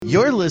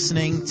You're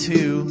listening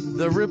to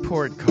The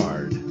Report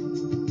Card.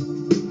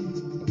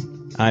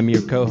 I'm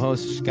your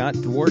co-host, Scott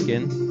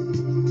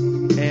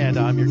Dworkin. And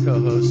I'm your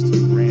co-host,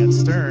 Grant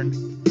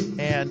Stern.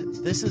 And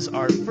this is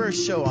our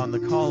first show on the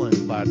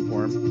Callin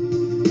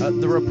platform.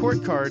 The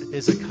Report Card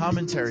is a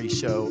commentary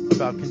show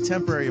about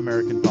contemporary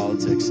American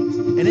politics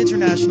and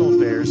international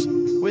affairs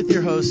with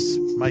your hosts,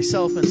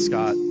 myself and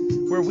Scott,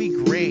 where we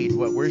grade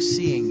what we're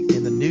seeing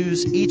in the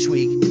news each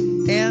week,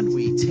 and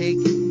we take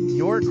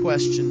your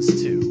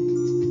questions too.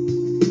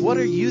 What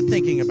are you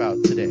thinking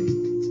about today?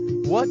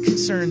 What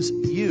concerns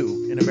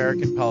you in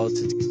American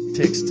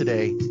politics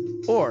today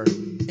or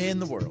in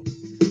the world?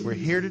 We're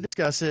here to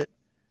discuss it,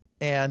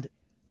 and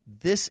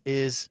this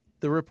is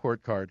the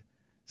Report Card.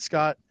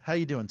 Scott, how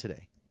you doing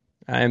today?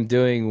 I'm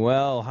doing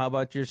well. How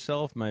about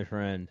yourself, my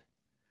friend?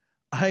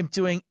 I'm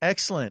doing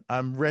excellent.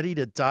 I'm ready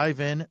to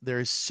dive in.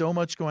 There's so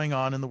much going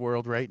on in the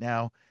world right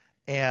now,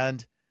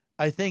 and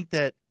I think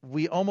that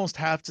we almost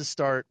have to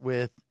start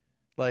with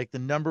like the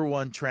number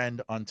one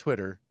trend on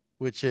Twitter,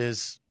 which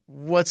is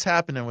what's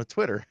happening with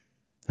Twitter.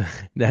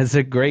 That's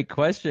a great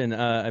question.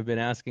 I've been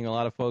asking a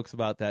lot of folks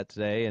about that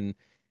today, and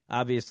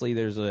obviously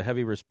there's a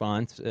heavy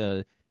response.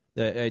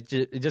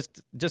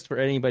 Just for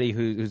anybody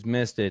who's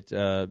missed it,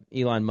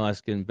 Elon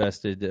Musk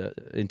invested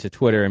into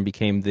Twitter and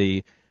became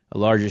the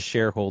largest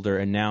shareholder,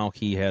 and now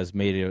he has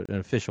made an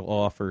official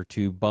offer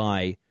to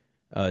buy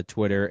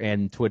Twitter,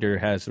 and Twitter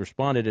has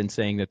responded in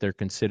saying that they're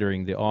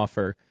considering the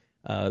offer.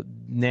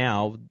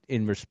 Now,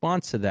 in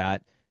response to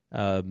that,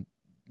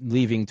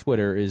 leaving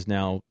Twitter is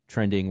now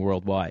trending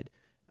worldwide.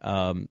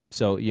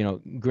 So,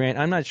 Grant,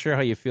 I'm not sure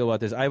how you feel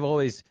about this.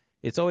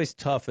 It's always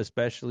tough,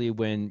 especially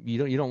when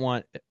you don't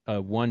want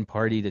one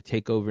party to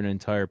take over an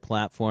entire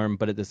platform,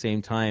 but at the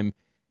same time,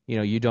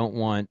 you don't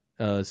want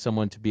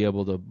someone to be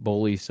able to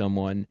bully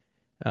someone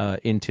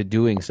into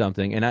doing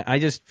something. And I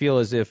just feel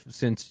as if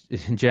since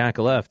Jack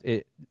left,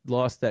 it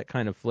lost that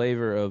kind of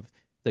flavor of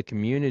the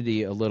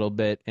community a little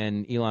bit,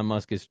 and Elon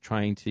Musk is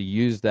trying to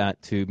use that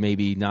to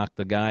maybe knock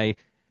the guy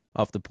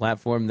off the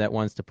platform that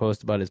wants to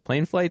post about his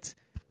plane flights.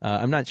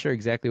 I'm not sure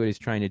exactly what he's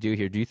trying to do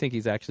here. Do you think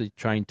he's actually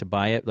trying to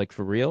buy it, like,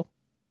 for real?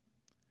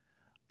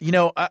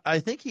 I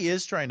think he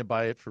is trying to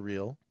buy it for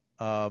real.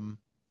 The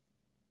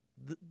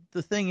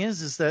thing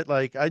is that,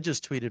 like, I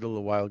just tweeted a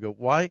little while ago,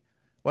 why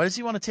does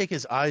he want to take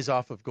his eyes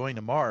off of going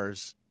to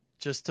Mars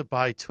just to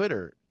buy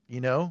Twitter,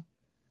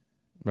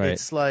 Right.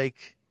 It's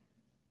like,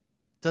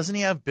 doesn't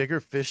he have bigger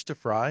fish to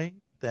fry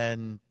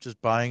than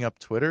just buying up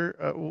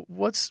Twitter?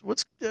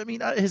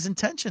 His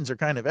intentions are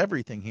kind of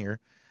everything here.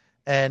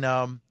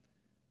 And,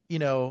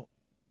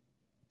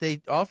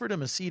 they offered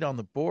him a seat on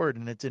the board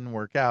and it didn't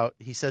work out.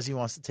 He says he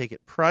wants to take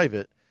it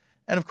private.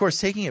 And, of course,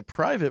 taking it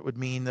private would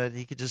mean that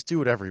he could just do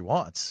whatever he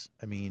wants.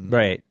 I mean,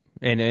 right.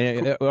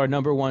 And our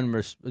number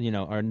one,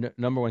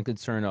 number one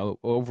concern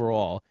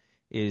overall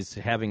is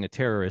having a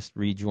terrorist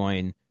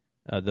rejoin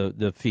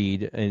the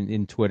feed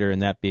in Twitter,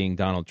 and that being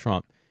Donald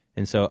Trump.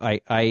 And so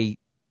I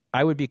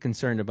would be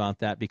concerned about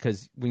that,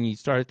 because when you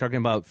start talking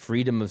about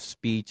freedom of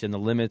speech and the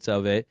limits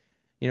of it,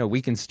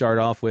 we can start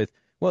off with,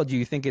 well, do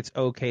you think it's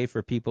okay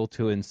for people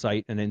to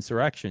incite an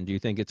insurrection? Do you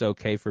think it's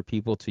okay for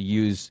people to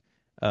use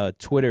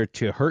Twitter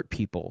to hurt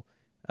people,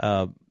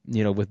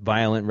 with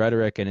violent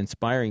rhetoric and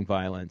inspiring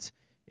violence?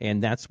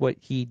 And that's what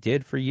he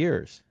did for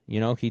years.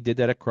 He did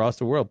that across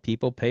the world.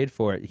 People paid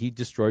for it. He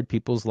destroyed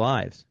people's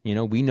lives.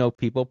 We know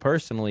people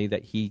personally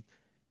that he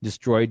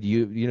destroyed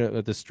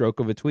at the stroke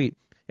of a tweet.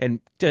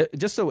 And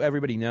just so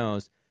everybody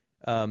knows,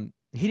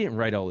 he didn't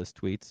write all his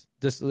tweets.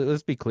 Just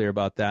let's be clear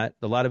about that.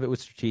 A lot of it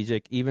was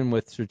strategic, even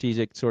with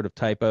strategic sort of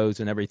typos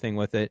and everything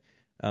with it.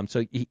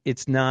 So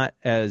it's not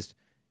it's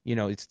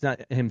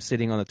not him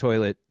sitting on the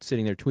toilet,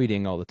 sitting there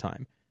tweeting all the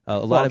time.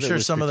 I'm sure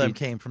some of them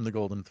came from the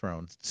Golden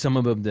Throne. Some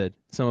of them did.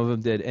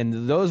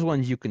 And those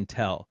ones you can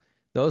tell.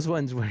 Those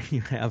ones where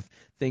you have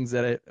things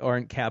that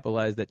aren't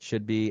capitalized that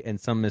should be, and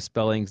some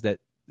misspellings that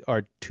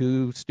are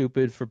too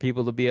stupid for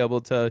people to be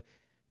able to,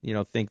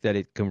 think that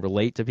it can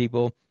relate to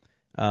people.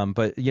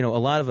 But a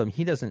lot of them,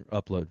 he doesn't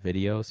upload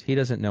videos. He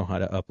doesn't know how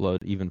to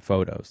upload even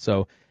photos.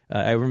 So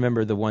I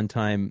remember the one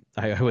time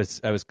I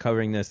was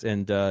covering this,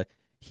 and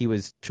he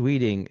was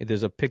tweeting.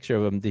 There's a picture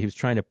of him that he was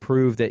trying to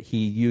prove that he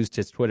used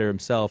his Twitter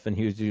himself, and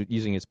he was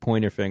using his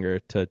pointer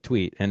finger to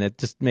tweet. And it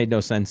just made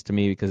no sense to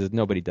me, because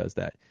nobody does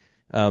that.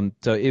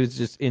 So it was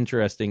just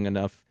interesting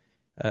enough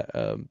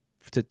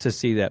to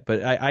see that.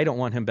 But I don't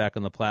want him back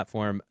on the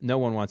platform. No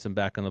one wants him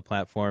back on the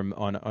platform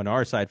on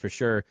our side for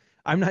sure.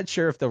 I'm not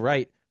sure if the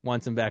right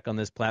wants him back on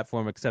this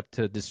platform, except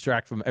to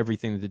distract from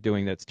everything that they're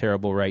doing that's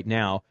terrible right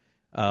now.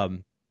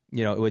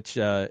 Which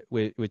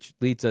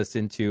leads us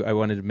into, I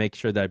wanted to make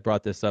sure that I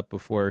brought this up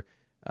before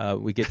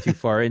we get too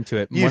far into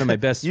it. One of my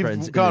best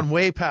friends. You've gone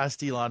way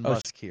past Elon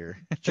Musk here.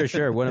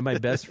 Sure. One of my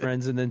best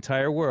friends in the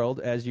entire world,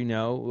 as you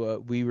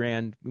know, we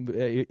ran.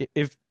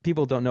 If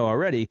people don't know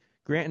already,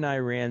 Grant and I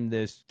ran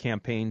this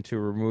campaign to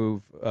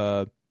remove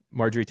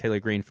Marjorie Taylor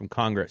Greene from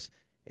Congress,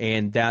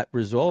 and that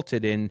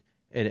resulted in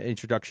an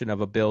introduction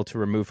of a bill to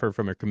remove her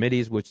from her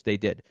committees, which they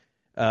did.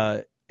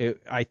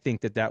 I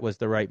think that was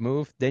the right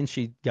move. Then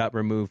she got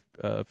removed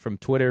from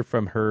Twitter,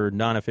 from her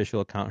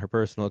non-official account, her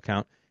personal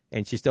account,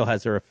 and she still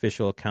has her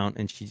official account,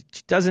 and she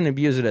doesn't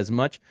abuse it as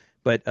much.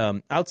 But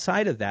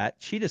outside of that,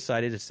 she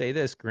decided to say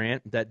this,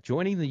 Grant, that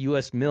joining the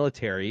U.S.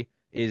 military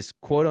is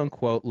quote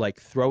unquote like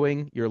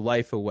throwing your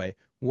life away.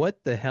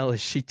 What the hell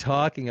is she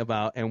talking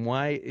about, and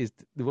why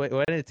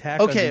an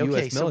attack on the U.S.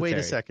 military? So wait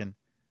a second.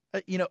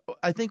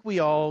 I think we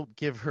all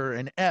give her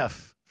an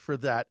F for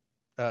that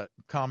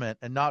comment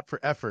and not for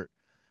effort.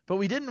 But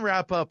we didn't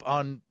wrap up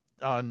on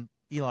Elon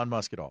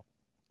Musk at all.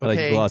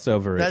 Okay? Like gloss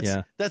over it,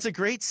 yeah. That's a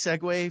great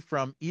segue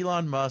from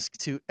Elon Musk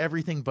to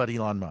everything but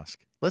Elon Musk.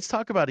 Let's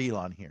talk about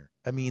Elon here.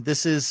 I mean,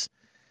 this is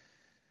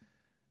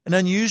an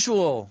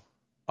unusual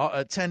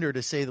tender,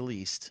 to say the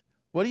least.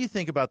 What do you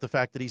think about the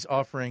fact that he's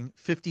offering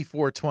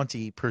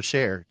 $54.20 per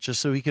share just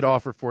so he could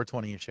offer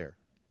 $4.20 a share?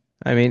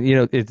 I mean,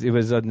 it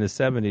was in the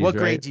 70s. What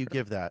grade do you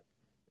give that?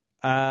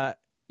 I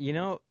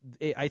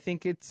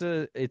think it's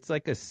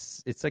like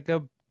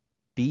a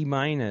B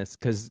minus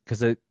because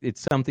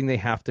it's something they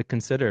have to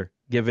consider.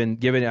 Given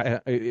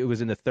it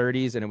was in the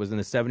 30s and it was in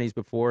the 70s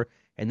before,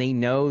 and they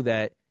know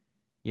that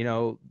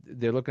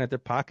they're looking at their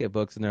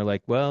pocketbooks and they're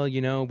like, well,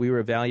 we were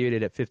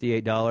evaluated at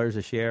 $58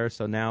 a share,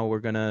 so now we're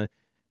gonna,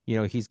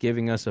 he's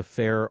giving us a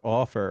fair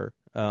offer.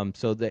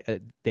 So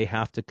they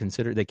have to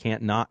consider. They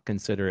can't not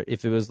consider it.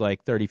 If it was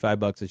like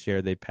 $35 a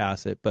share, they'd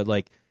pass it. But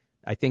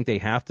I think they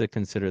have to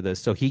consider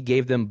this. So he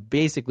gave them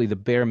basically the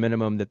bare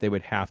minimum that they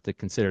would have to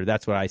consider.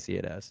 That's what I see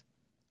it as.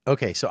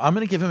 Okay, so I'm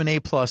going to give him an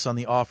A+ on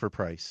the offer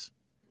price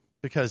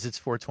because it's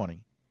 $4.20.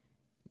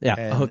 Yeah,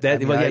 I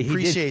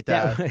appreciate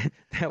that. That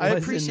I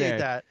appreciate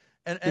that.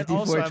 And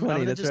also, I'm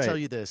going to just tell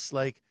you this,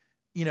 the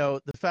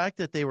fact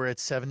that they were at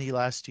 70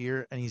 last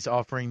year and he's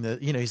offering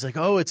he's like,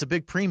 oh, it's a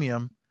big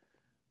premium,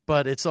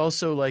 but it's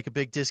also like a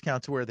big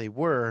discount to where they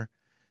were.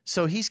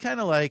 So he's kind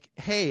of like,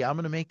 hey, I'm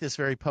going to make this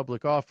very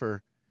public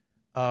offer.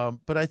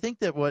 But I think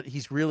that what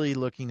he's really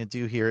looking to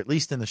do here, at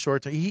least in the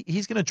short term,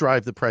 he's going to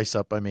drive the price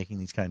up by making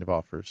these kind of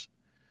offers.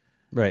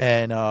 Right.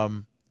 And,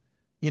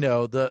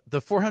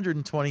 the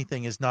 420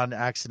 thing is not an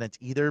accident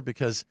either,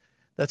 because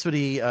that's what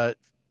he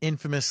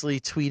infamously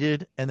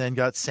tweeted and then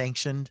got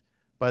sanctioned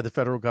by the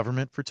federal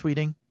government for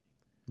tweeting.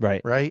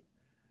 Right. Right.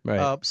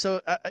 Right.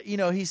 So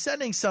he's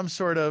sending some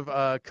sort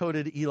of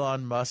coded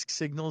Elon Musk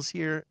signals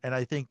here. And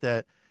I think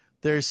that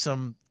there's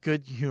some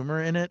good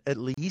humor in it, at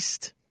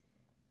least.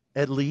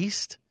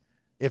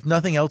 If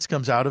nothing else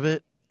comes out of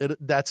it,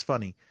 that's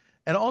funny.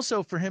 And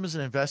also for him as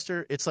an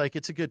investor, it's a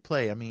good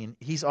play. I mean,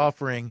 he's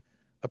offering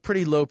a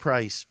pretty low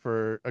price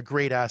for a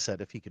great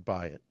asset if he could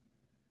buy it.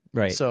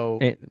 Right. So,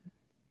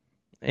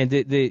 and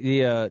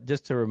the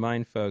just to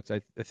remind folks,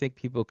 I think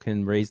people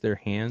can raise their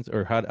hands,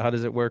 or how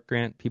does it work,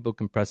 Grant? People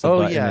can press a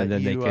button and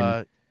then they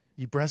can.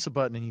 You press a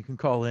button and you can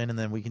call in, and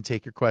then we can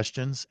take your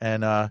questions.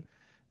 And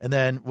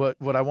then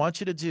what I want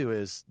you to do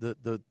is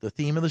the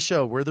theme of the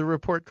show. We're the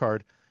report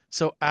card.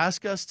 So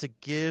ask us to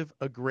give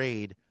a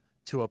grade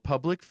to a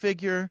public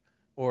figure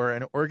or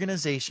an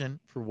organization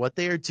for what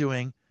they are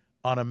doing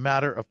on a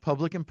matter of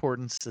public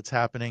importance that's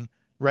happening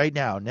right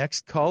now.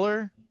 Next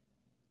caller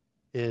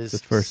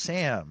is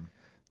Sam.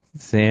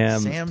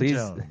 Sam please.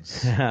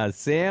 Jones.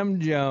 Sam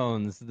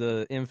Jones,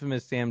 the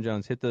infamous Sam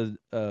Jones. Hit the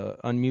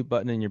unmute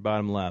button in your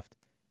bottom left.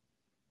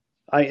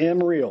 I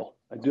am real.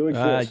 I do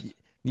exist.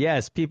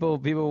 Yes, people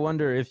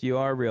wonder if you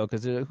are real,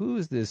 because who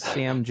is this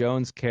Sam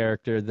Jones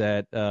character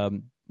that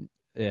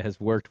has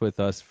worked with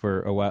us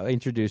for a while?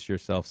 Introduce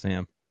yourself,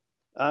 Sam.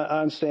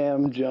 I'm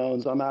Sam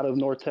Jones. I'm out of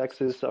North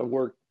Texas. I've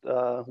worked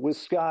with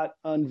Scott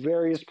on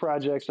various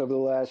projects over the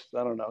last,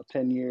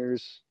 10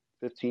 years,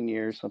 15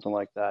 years, something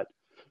like that.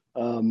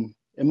 And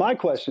my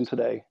question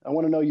today, I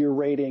want to know your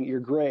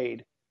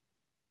grade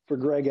for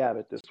Greg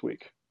Abbott this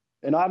week.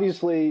 And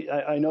obviously,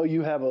 I know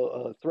you have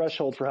a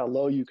threshold for how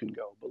low you can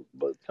go,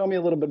 but tell me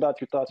a little bit about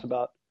your thoughts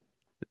about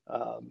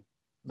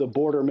the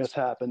border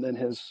mishap and then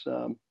his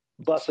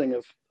busing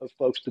of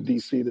folks to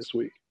D.C. this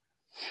week.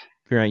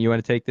 Grant, you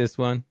want to take this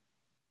one?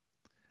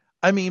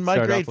 I mean,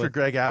 my grade for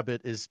Greg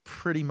Abbott is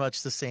pretty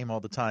much the same all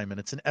the time, and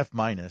it's an F-.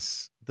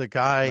 The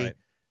guy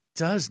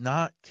does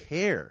not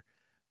care.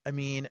 I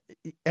mean,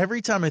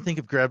 every time I think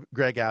of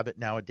Greg Abbott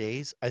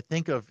nowadays, I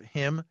think of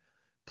him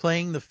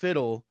playing the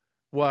fiddle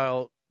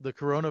while the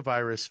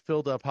coronavirus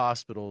filled up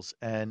hospitals.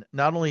 And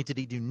not only did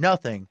he do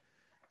nothing,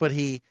 but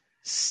he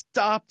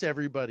stopped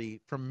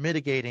everybody from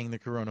mitigating the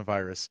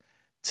coronavirus.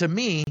 To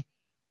me,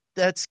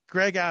 that's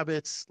Greg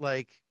Abbott's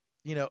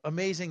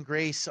Amazing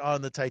Grace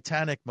on the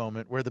Titanic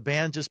moment where the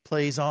band just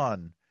plays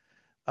on.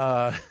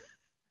 Right.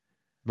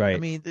 I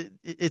mean,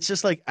 it's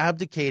just like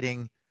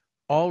abdicating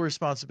all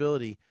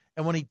responsibility.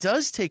 And when he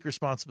does take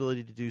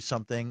responsibility to do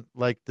something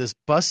like this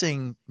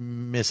busing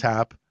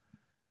mishap,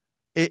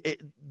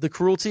 the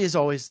cruelty is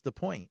always the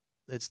point.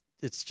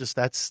 It's just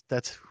that's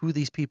who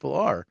these people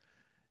are.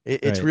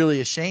 It's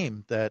really a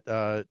shame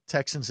that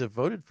Texans have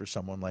voted for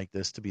someone like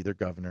this to be their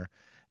governor.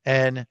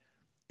 And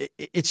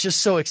it's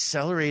just so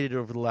accelerated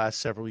over the last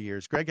several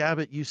years. Greg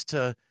Abbott used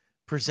to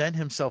present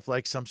himself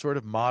like some sort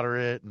of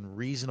moderate and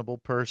reasonable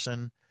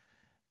person.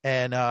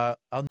 And I'll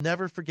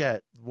never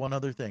forget one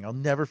other thing. I'll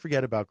never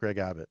forget about Greg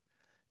Abbott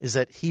is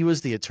that he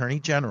was the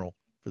Attorney General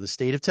for the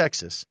state of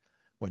Texas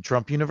when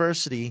Trump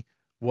University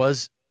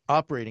was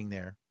operating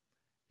there.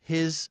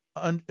 His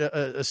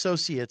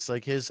associates,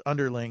 like his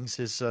underlings,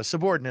 his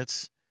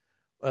subordinates,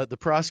 the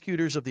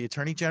prosecutors of the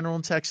Attorney General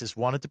in Texas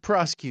wanted to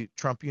prosecute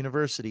Trump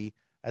University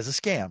as a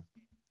scam.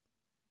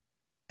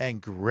 And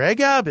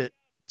Greg Abbott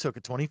took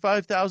a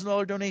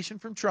 $25,000 donation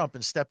from Trump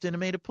and stepped in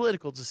and made a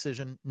political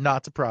decision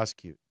not to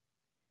prosecute.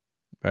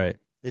 Right.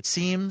 It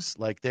seems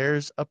like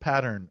there's a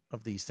pattern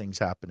of these things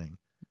happening.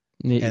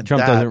 And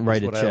Trump doesn't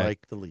write a what check. I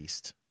like the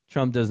least.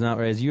 Trump does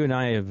not, as you and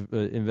I have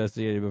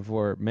investigated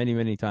before many,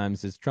 many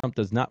times, is Trump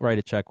does not write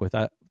a check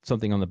without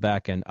something on the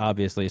back end,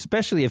 obviously,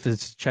 especially if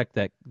it's a check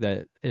that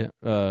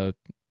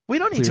we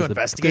don't need to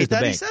investigate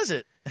that. He says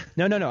it.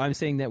 No. I'm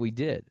saying that we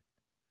did.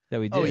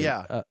 Oh,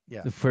 yeah.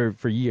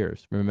 For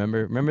years.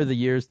 Remember the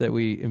years that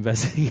we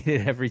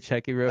investigated every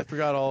check he wrote? I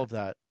forgot all of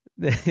that.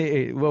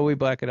 Well, we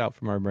black it out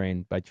from our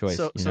brain by choice.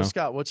 So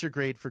Scott, what's your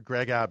grade for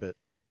Greg Abbott?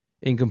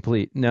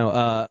 Incomplete.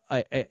 No,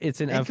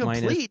 it's an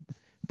Incomplete? F-.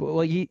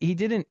 Well, he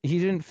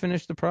didn't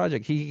finish the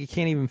project. He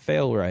can't even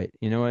fail right.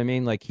 You know what I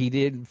mean? Like, he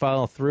did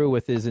follow through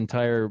with his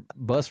entire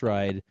bus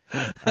ride.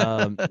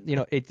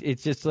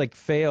 It's just like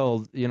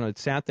failed. It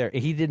sat there.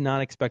 He did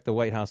not expect the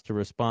White House to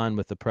respond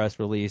with the press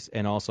release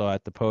and also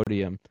at the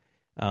podium.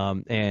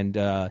 And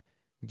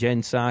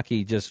Jen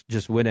Psaki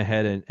just went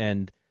ahead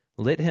and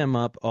lit him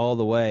up all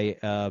the way.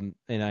 And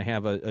I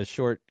have a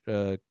short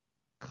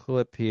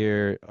clip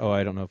here. Oh,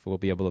 I don't know if we'll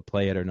be able to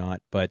play it or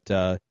not,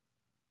 but.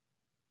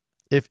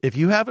 If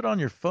you have it on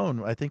your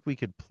phone, I think we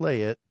could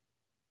play it.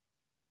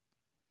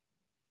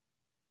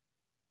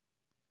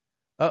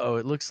 Uh-oh,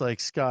 it looks like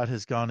Scott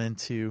has gone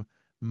into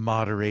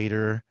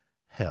moderator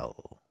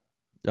hell.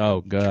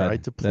 Oh, God. He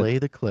tried to play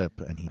the clip,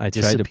 and he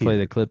disappeared. Tried to play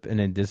the clip, and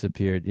it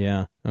disappeared.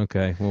 Yeah.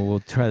 Okay. Well, we'll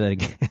try that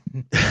again.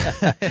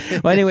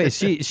 Well, anyway,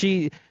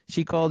 she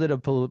called it a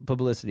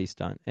publicity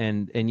stunt,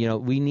 and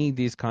we need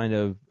these kind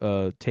of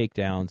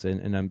takedowns,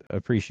 and I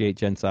appreciate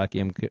Jen Psaki.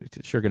 I'm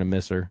sure going to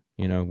miss her,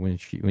 when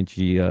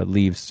she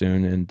leaves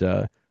soon,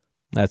 and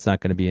that's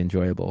not going to be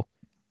enjoyable.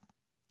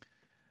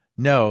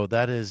 No,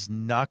 that is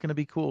not going to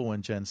be cool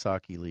when Jen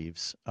Psaki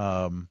leaves.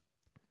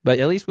 But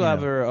at least we'll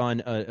have her on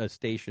a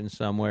station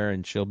somewhere,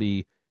 and she'll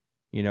be,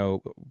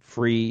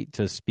 free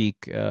to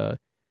speak, in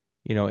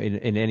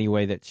any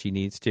way that she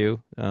needs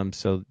to.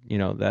 So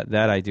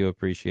that I do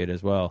appreciate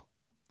as well.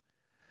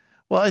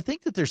 Well, I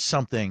think that there's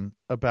something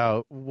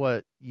about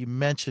what you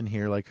mentioned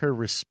here, like her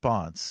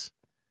response,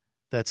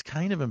 that's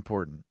kind of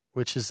important,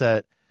 which is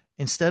that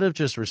instead of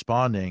just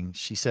responding,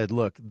 she said,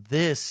 "Look,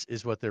 this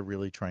is what they're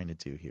really trying to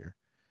do here.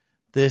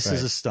 This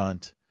is a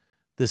stunt.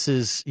 This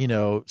is,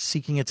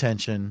 seeking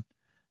attention."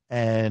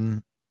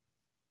 And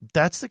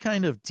that's the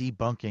kind of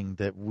debunking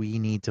that we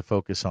need to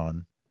focus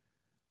on,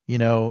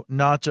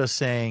 not just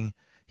saying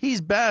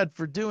he's bad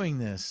for doing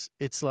this.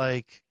 It's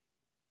like,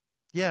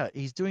 yeah,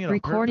 he's doing it on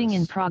purpose. Recording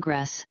in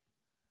progress.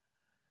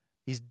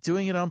 He's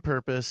doing it on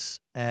purpose.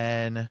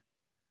 And,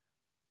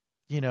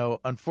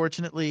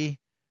 unfortunately,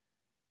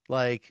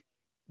 like,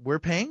 we're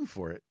paying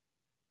for it.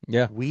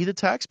 Yeah. We, the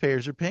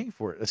taxpayers, are paying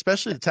for it,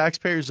 especially the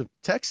taxpayers of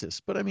Texas.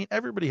 But, I mean,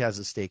 everybody has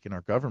a stake in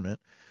our government.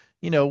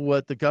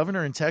 What the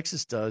governor in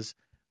Texas does,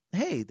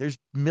 hey, there's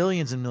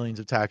millions and millions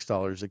of tax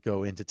dollars that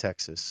go into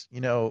Texas,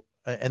 and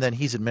then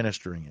he's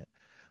administering it.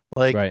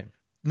 Like,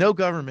 no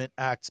government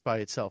acts by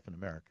itself in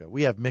America.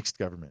 We have mixed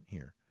government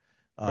here.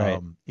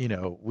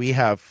 We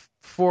have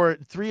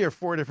 3 or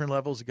 4 different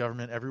levels of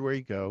government everywhere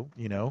you go,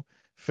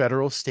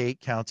 federal,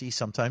 state, county,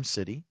 sometimes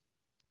city,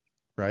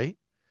 right?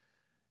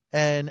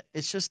 And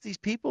it's just these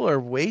people are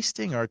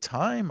wasting our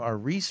time, our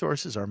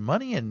resources, our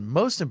money, and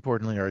most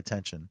importantly, our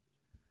attention.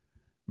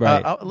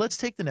 Right. Let's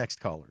take the next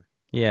caller.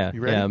 Yeah.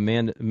 You ready?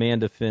 Yeah.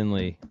 Amanda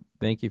Finley.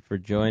 Thank you for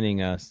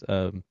joining us.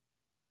 We're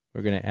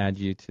going to add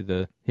you to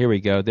the. Here we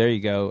go. There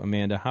you go,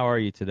 Amanda. How are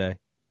you today?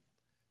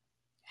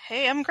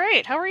 Hey, I'm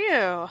great. How are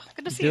you?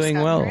 Good to see Doing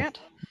you, Scott well. Grant.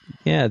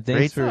 Yeah.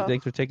 Thanks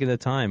for taking the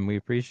time. We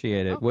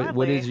appreciate it.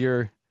 What is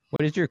your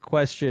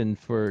question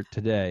for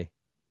today?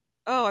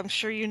 Oh, I'm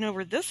sure you know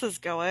where this is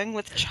going.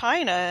 With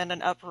China in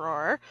an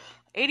uproar,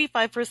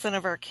 85%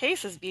 of our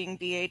cases being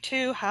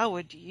BA2, how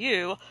would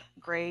you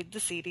grade the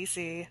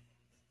CDC?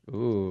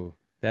 Ooh,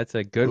 that's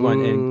a good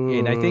one.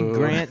 And I think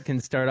Grant can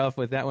start off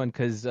with that one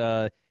because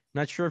I'm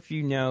not sure if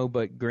you know,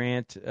 but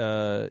Grant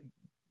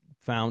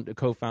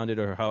co-founded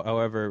or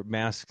however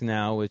Masks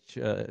Now, which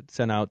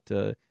sent out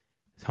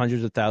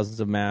hundreds of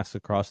thousands of masks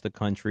across the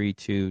country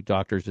to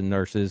doctors and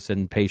nurses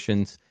and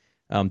patients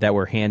that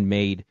were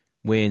handmade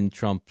when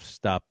Trump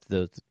stopped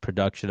the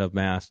production of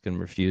masks and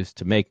refused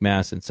to make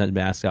masks and send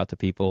masks out to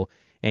people.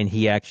 And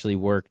he actually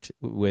worked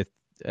with,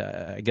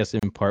 I guess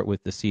in part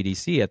with the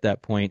CDC at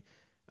that point.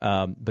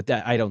 But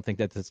that I don't think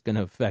that's going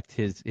to affect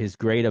his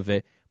grade of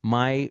it.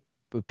 My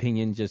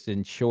opinion, just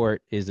in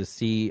short, is a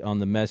C on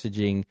the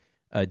messaging.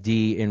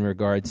 D in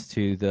regards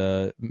to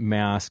the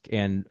mask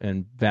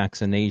and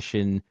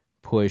vaccination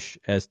push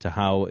as to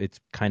how it's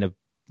kind of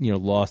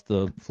lost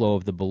the flow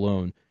of the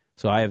balloon.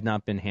 So I have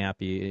not been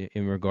happy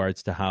in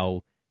regards to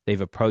how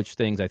they've approached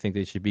things. I think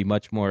they should be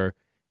much more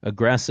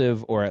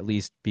aggressive, or at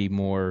least be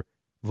more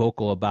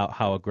vocal about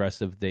how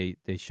aggressive they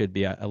should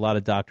be. A lot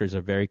of doctors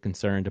are very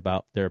concerned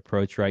about their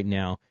approach right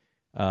now,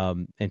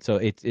 and so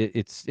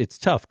it's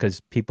tough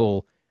because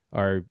people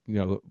are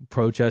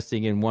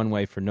protesting in one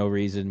way for no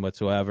reason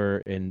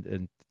whatsoever,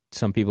 and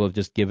some people have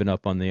just given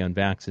up on the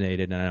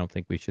unvaccinated, and I don't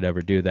think we should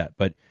ever do that.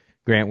 But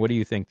Grant, what do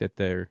you think that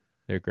their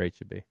grade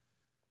should be?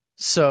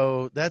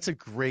 So that's a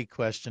great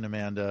question,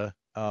 Amanda.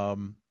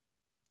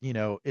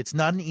 It's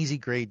not an easy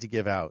grade to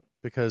give out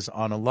because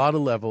on a lot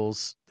of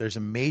levels, there's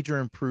a major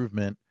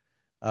improvement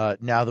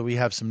now that we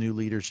have some new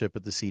leadership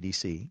at the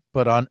CDC.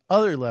 But on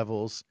other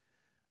levels,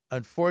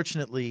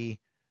 unfortunately,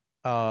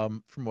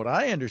 from what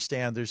I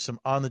understand, there's some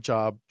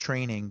on-the-job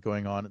training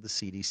going on at the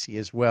CDC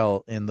as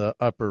well in the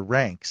upper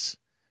ranks.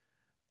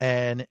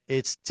 And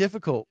it's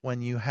difficult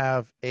when you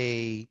have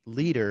a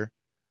leader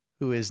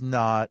who is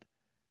not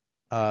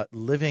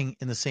living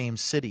in the same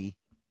city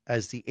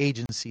as the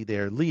agency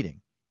they're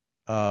leading.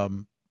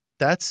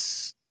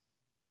 That's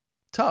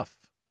tough,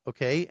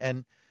 okay?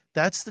 And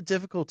that's the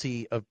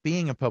difficulty of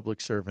being a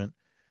public servant.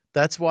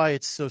 That's why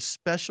it's so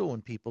special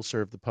when people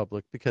serve the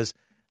public, because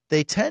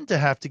they tend to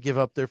have to give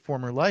up their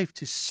former life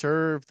to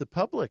serve the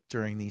public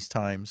during these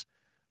times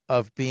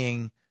of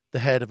being the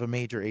head of a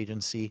major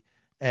agency.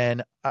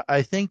 And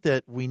I think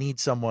that we need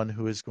someone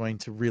who is going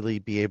to really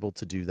be able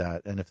to do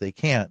that. And if they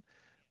can't,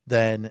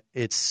 then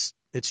it's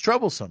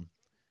troublesome.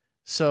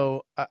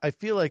 So I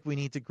feel like we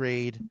need to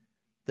grade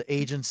the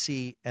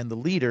agency and the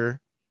leader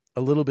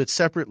a little bit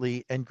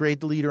separately, and grade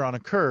the leader on a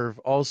curve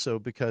also,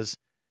 because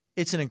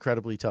it's an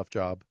incredibly tough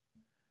job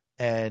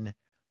and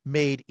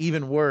made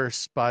even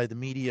worse by the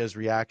media's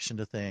reaction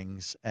to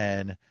things,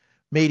 and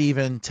made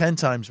even 10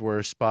 times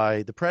worse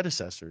by the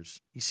predecessors.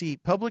 You see,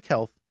 public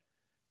health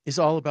is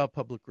all about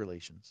public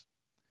relations.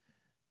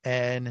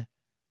 And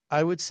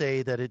I would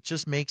say that it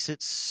just makes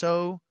it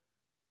so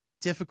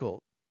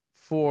difficult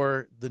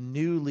for the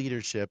new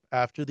leadership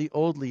after the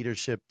old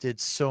leadership did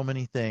so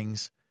many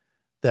things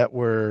that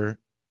were,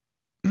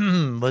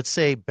 let's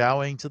say,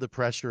 bowing to the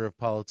pressure of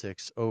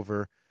politics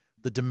over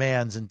the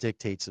demands and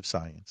dictates of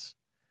science.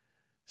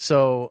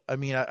 So, I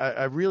mean,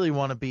 I really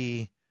want to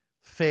be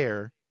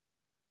fair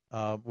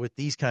with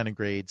these kind of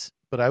grades,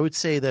 but I would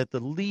say that the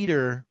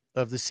leader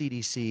of the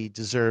CDC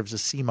deserves a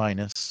C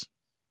minus.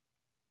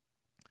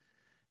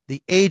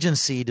 The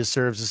agency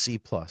deserves a C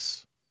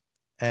plus.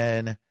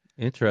 And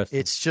Interesting.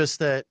 it's just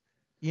that,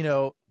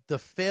 the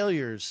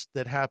failures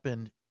that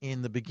happened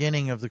in the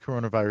beginning of the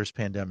coronavirus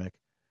pandemic,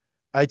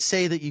 I'd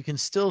say that you can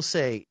still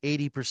say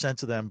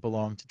 80% of them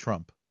belong to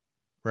Trump,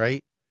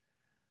 right?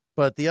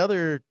 But the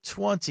other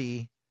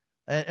 20,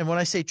 and when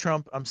I say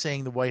Trump, I'm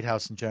saying the White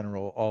House in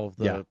general, all of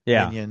the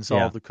minions,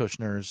 all of the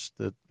Kushners.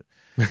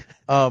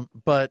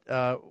 But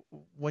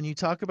when you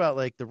talk about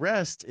like the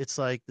rest, it's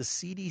like the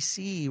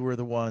CDC were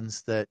the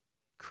ones that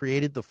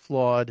created the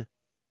flawed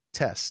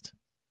test.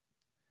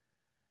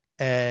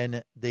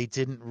 And they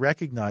didn't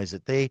recognize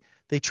it. They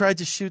tried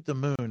to shoot the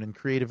moon and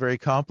create a very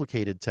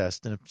complicated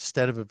test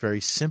instead of a very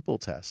simple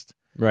test.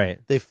 Right.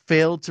 They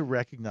failed to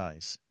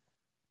recognize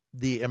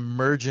the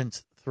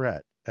emergent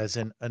threat as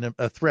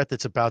a threat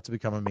that's about to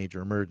become a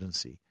major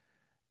emergency.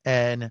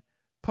 And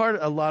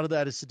a lot of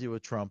that is to do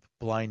with Trump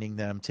blinding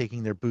them,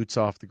 taking their boots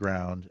off the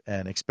ground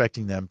and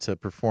expecting them to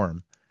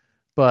perform.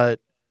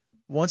 But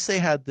once they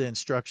had the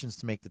instructions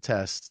to make the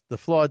test, the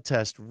flawed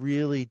test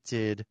really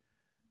did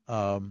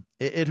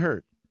it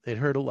hurt. It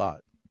hurt a lot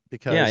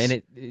because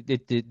and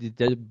it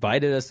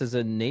divided us as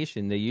a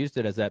nation. They used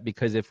it as that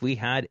because if we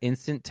had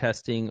instant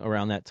testing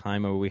around that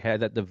time, or we had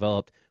that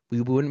developed, we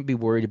wouldn't be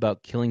worried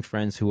about killing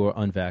friends who are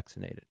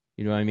unvaccinated.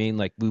 You know what I mean?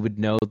 Like we would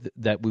know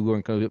that we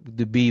weren't going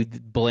to be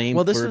blamed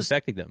for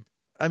infecting them.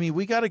 I mean,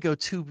 we got to go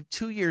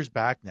 2 years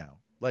back now.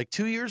 Like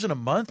 2 years and a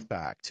month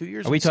back. 2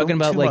 years. Are we talking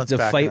about like the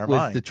fight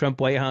with the Trump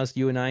White House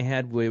you and I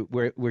had,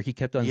 where he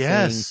kept on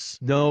saying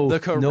no, the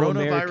coronavirus no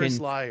American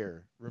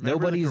liar.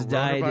 Nobody's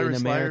died in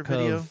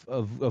America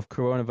of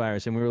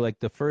coronavirus, and we were like,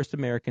 the first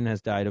American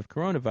has died of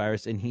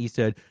coronavirus, and he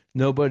said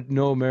no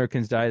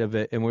Americans died of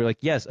it, and we're like,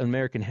 yes, an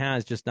American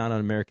has, just not on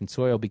American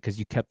soil because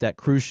you kept that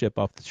cruise ship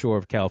off the shore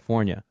of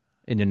California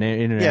in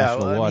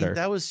international water. I mean,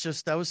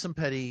 that was some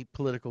petty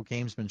political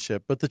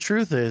gamesmanship, but the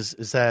truth is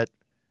that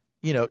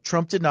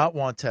Trump did not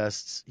want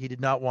tests. He did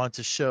not want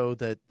to show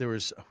that there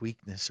was a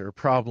weakness or a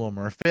problem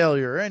or a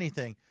failure or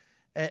anything.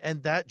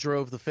 And that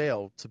drove the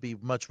fail to be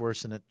much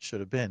worse than it should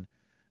have been.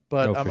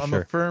 But I'm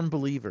a firm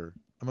believer.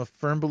 I'm a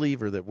firm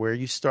believer that where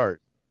you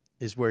start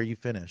is where you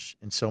finish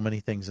in so many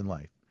things in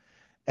life.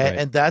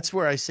 And that's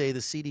where I say the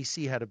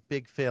CDC had a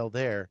big fail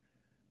there.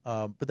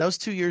 But that was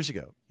 2 years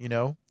ago,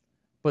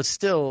 But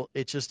still,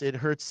 it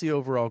hurts the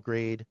overall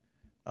grade.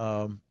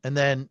 And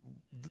then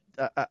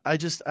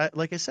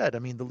like I said, I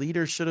mean, the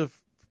leader should have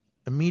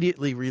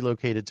immediately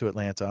relocated to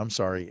Atlanta. I'm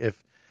sorry.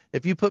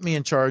 if you put me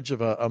in charge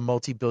of a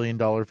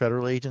multi-billion-dollar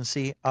federal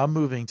agency, I'm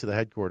moving to the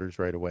headquarters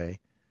right away.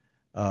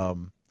 I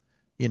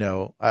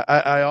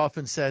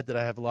often said that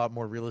I have a lot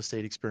more real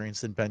estate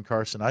experience than Ben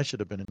Carson. I should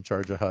have been in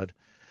charge of HUD.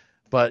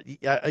 But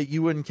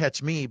you wouldn't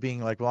catch me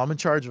being like, well, I'm in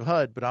charge of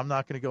HUD, but I'm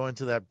not going to go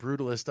into that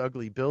brutalist,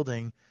 ugly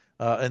building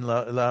in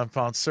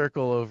L'Enfant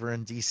Circle over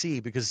in D.C.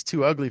 because it's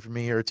too ugly for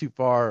me or too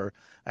far, or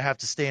I have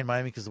to stay in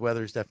Miami because the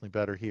weather is definitely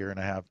better here and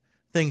I have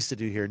things to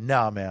do here.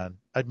 Nah, man,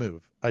 I'd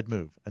move.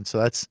 And so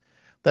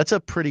that's a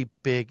pretty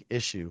big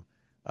issue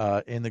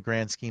in the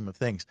grand scheme of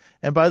things.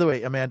 And by the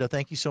way, Amanda,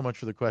 thank you so much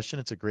for the question.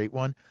 It's a great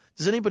one.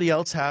 Does anybody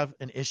else have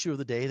an issue of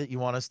the day that you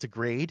want us to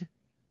grade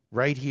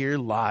right here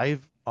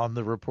live on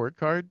the report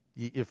card?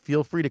 You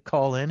feel free to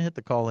call in, hit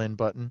the call in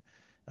button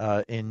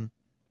in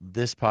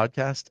this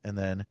podcast, and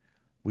then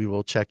we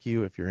will check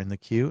you if you're in the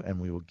queue, and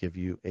we will give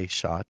you a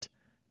shot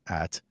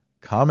at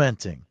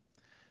commenting.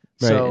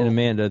 Right, So, and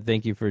Amanda,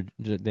 thank you for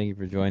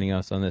joining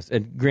us on this.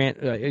 And Grant,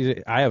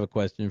 I have a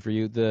question for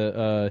you.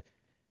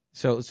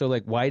 So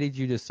like, why did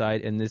you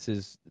decide? And this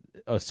is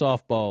a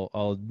softball,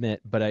 I'll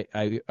admit, but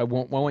I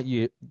want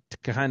you to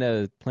kind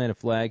of plant a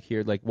flag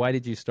here. Like, why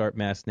did you start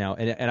Mask Now?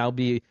 And I'll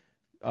be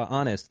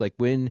honest. Like,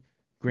 when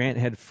Grant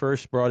had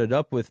first brought it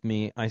up with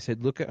me, I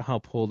said, look at how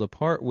pulled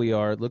apart we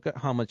are. Look at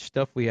how much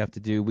stuff we have to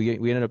do. We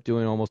ended up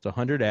doing almost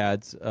 100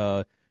 ads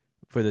for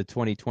the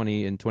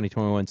 2020 and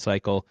 2021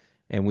 cycle,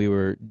 and we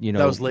were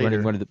that was later.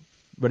 running one of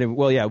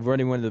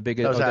the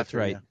biggest. That was after, that's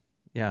right.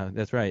 Yeah,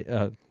 that's right.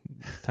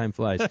 Time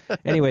flies.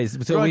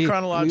 Anyways, so going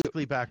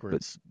chronologically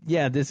backwards.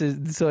 Yeah, this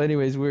is so.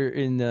 Anyways, we're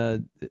in.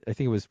 I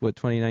think it was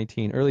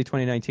 2019, early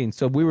 2019.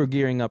 So we were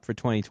gearing up for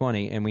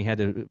 2020, and we had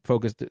to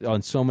focus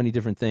on so many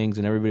different things,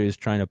 and everybody was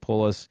trying to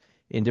pull us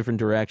in different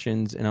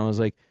directions. And I was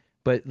like,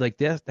 but like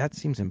that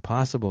seems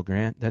impossible,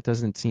 Grant. That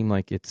doesn't seem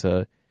like it's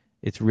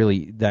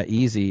really that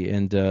easy.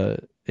 And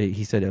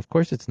he said, of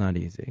course it's not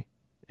easy.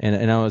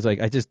 And I was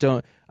like, I just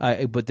don't.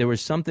 But there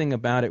was something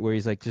about it where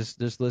he's like, just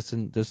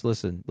listen.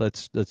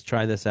 Let's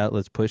try this out.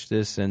 Let's push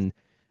this. And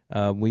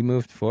we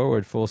moved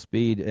forward full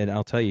speed. And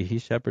I'll tell you, he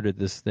shepherded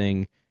this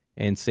thing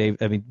and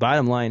saved. I mean,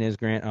 bottom line is,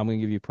 Grant, I'm going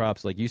to give you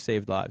props. Like, you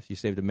saved lives. You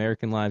saved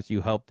American lives.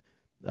 You helped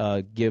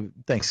give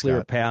a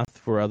clear path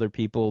for other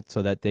people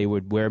so that they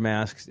would wear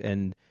masks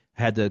and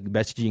had the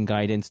messaging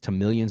guidance to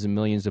millions and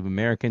millions of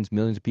Americans,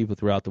 millions of people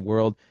throughout the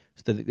world,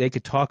 so that they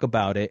could talk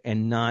about it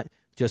and not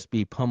just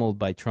be pummeled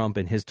by Trump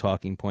and his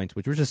talking points,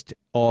 which were just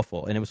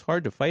awful. And it was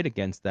hard to fight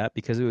against that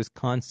because it was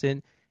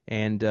constant.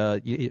 And,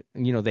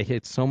 they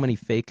hit so many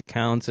fake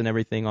accounts and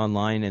everything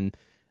online, and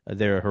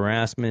their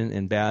harassment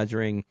and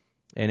badgering.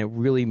 And it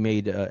really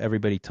made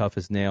everybody tough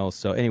as nails.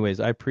 So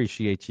anyways, I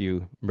appreciate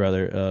you,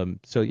 brother.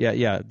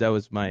 That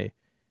was my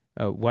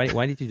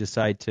why did you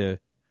decide to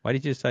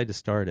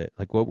start it?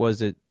 Like, what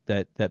was it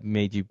that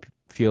made you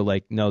feel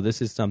like, no,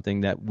 this is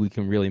something that we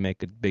can really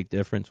make a big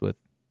difference with?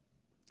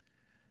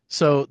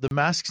 So the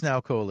Masks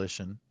Now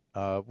Coalition,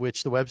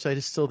 which the website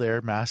is still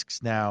there,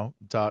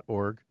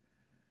 masksnow.org,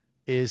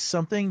 is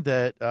something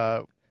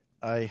that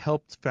I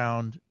helped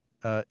found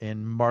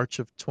in March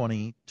of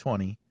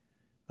 2020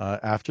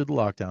 after the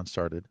lockdown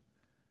started.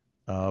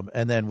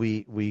 And then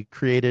we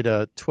created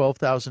a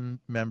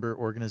 12,000-member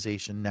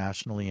organization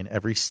nationally in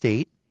every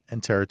state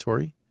and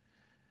territory.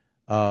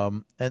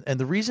 And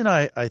the reason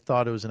I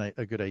thought it was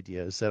a good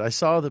idea is that I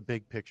saw the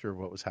big picture of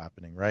what was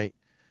happening, right?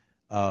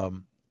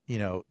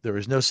 There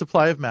is no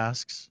supply of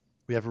masks.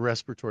 We have a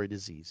respiratory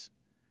disease.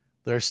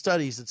 There are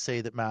studies that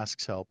say that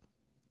masks help.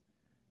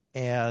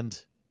 And,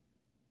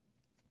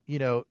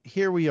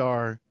 here we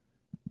are,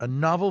 a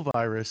novel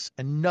virus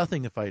and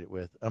nothing to fight it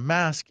with. A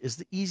mask is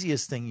the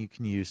easiest thing you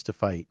can use to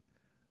fight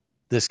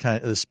the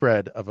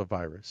spread of a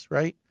virus,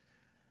 right?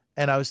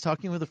 And I was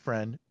talking with a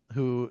friend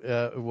who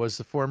was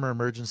the former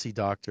emergency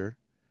doctor.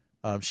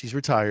 She's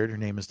retired. Her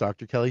name is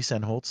Dr. Kelly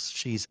Senholtz.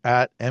 She's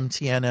at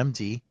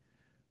MTNMD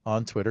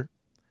on Twitter.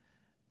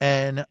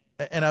 And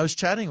I was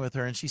chatting with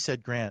her, and she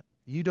said, Grant,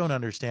 you don't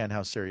understand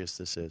how serious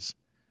this is.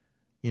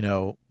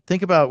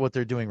 Think about what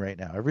they're doing right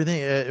now.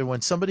 Everything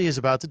when somebody is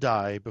about to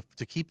die,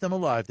 to keep them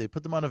alive, they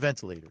put them on a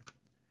ventilator.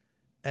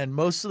 And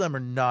most of them are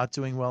not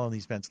doing well on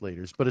these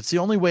ventilators. But it's the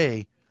only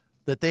way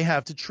that they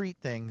have to treat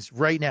things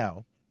right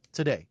now,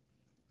 today.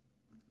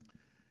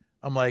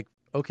 I'm like,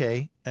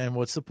 okay, and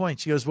what's the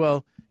point? She goes,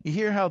 well, you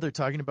hear how they're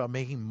talking about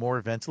making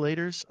more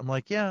ventilators? I'm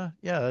like, yeah,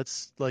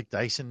 that's like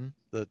Dyson,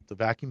 the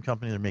vacuum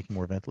company, they're making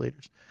more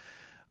ventilators.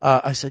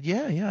 I said,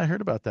 yeah, I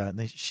heard about that.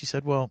 And she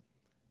said, well,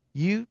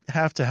 you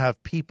have to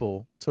have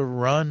people to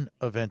run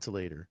a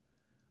ventilator.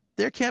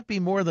 There can't be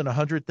more than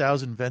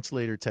 100,000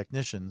 ventilator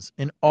technicians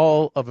in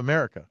all of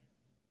America.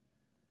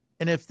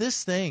 And if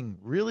this thing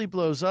really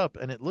blows up,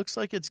 and it looks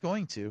like it's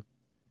going to,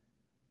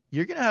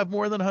 you're going to have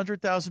more than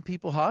 100,000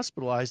 people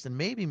hospitalized and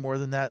maybe more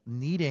than that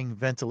needing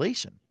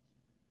ventilation.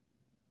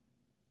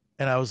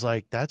 And I was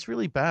like, that's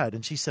really bad.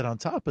 And she said, on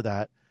top of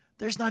that,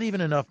 there's not even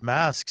enough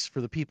masks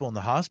for the people in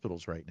the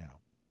hospitals right now.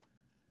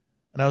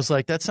 And I was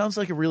like, that sounds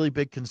like a really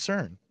big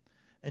concern.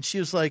 And she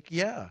was like,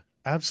 yeah,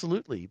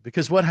 Absolutely.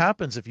 Because what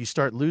happens if you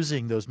start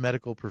losing those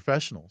medical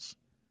professionals?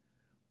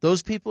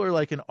 Those people are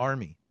like an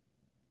army,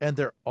 and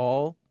they're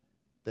all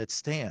that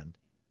stand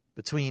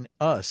between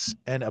us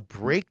and a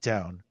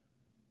breakdown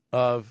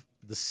of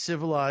the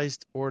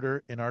civilized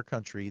order in our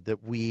country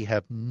that we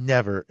have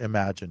never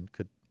imagined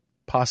could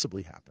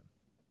possibly happen.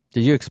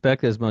 Did you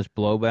expect as much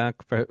blowback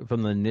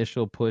from the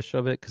initial push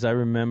of it? Because I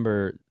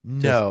remember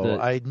No,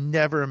 I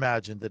never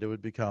imagined that it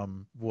would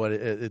become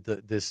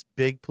this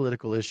big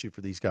political issue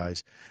for these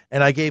guys.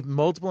 And I gave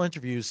multiple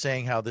interviews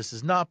saying how this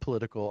is not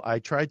political.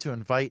 I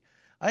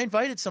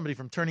invited somebody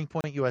from Turning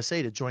Point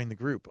USA to join the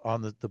group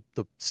on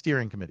the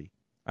steering committee.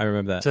 I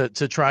remember that.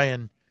 To try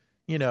and,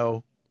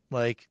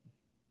 like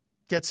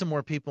get some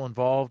more people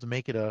involved and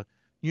make it a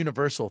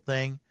universal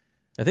thing.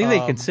 I think they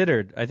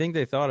considered. I think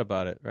they thought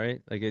about it,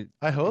 right?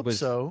 I hope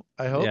so.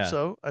 I hope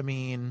so. I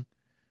mean,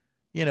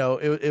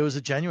 it was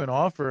a genuine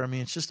offer. I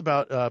mean, it's just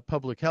about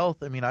public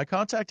health. I mean, I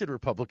contacted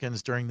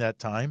Republicans during that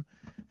time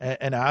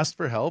and asked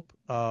for help.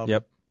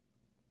 Yep.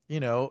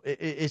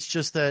 It's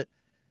just that.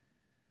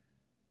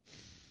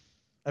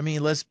 I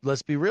mean,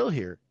 let's be real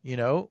here.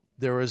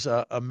 There was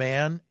a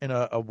man in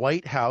a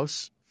White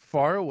House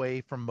far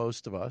away from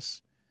most of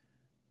us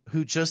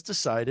who just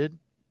decided,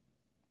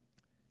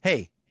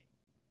 hey,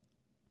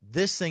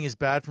 this thing is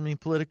bad for me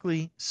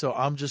politically, so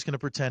I'm just going to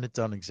pretend it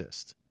doesn't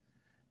exist.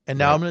 And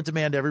now I'm going to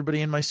demand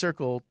everybody in my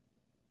circle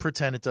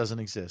pretend it doesn't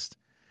exist.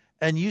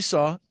 And you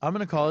saw, I'm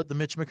going to call it the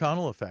Mitch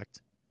McConnell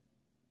effect.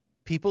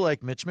 People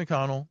like Mitch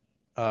McConnell,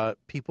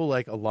 people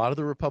like a lot of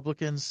the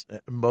Republicans,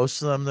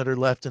 most of them that are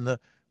left in the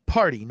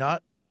party,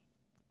 not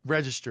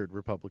registered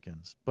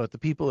Republicans, but the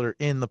people that are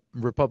in the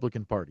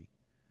Republican Party,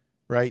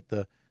 right?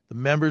 The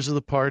members of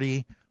the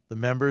party, the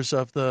members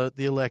of the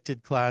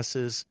elected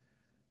classes,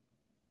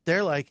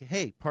 they're like,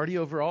 hey, party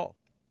overall,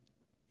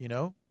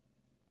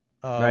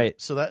 right.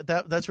 So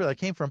that's where that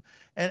came from.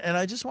 And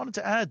I just wanted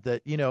to add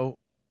that,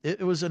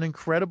 it was an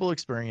incredible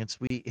experience.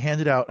 We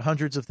handed out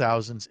hundreds of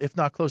thousands, if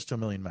not close to 1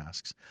 million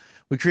masks.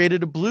 We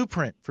created a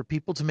blueprint for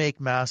people to make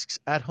masks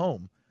at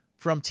home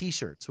from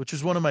T-shirts, which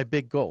was one of my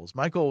big goals.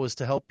 My goal was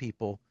to help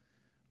people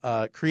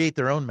create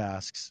their own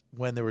masks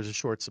when there was a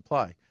short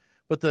supply.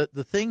 But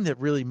the thing that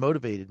really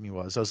motivated me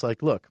was I was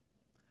like, look,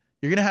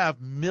 you're going to have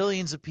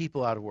millions of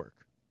people out of work,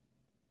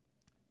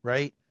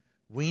 right?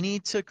 We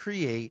need to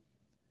create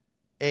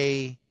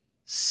a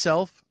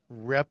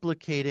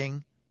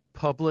self-replicating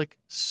public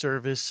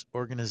service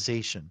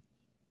organization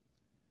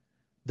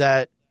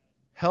that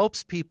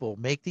helps people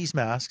make these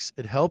masks.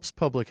 It helps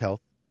public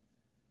health.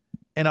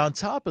 And on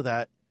top of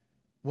that,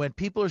 when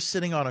people are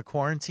sitting on a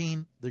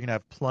quarantine, they're going to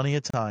have plenty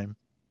of time.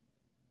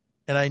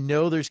 And I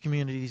know there's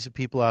communities of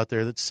people out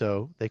there that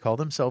sew. They call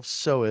themselves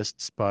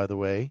sewists, by the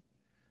way,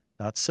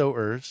 not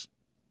sewers.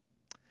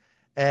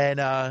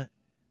 And,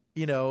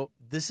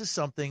 this is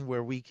something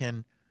where we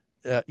can,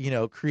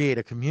 create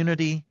a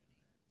community,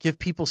 give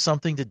people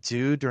something to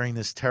do during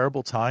this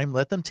terrible time,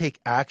 let them take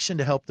action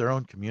to help their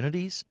own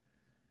communities.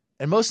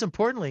 And most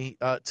importantly,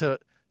 to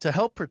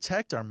help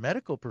protect our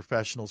medical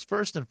professionals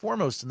first and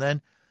foremost, and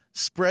then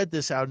spread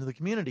this out into the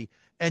community.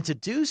 And to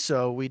do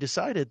so, we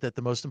decided that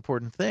the most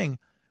important thing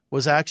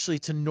was actually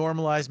to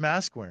normalize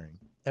mask wearing.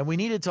 And we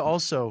needed to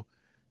also,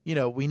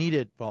 we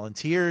needed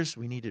volunteers,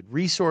 we needed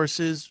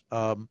resources.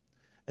 And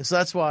so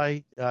that's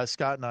why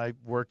Scott and I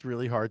worked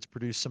really hard to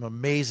produce some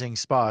amazing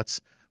spots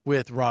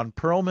with Ron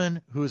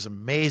Perlman, who is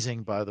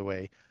amazing, by the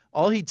way.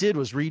 All he did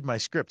was read my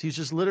script. He's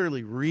just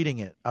literally reading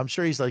it. I'm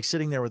sure he's like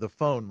sitting there with a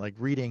phone, like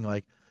reading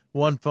like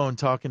one phone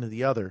talking to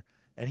the other.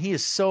 And he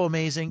is so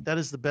amazing. That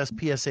is the best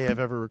PSA I've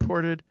ever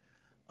recorded.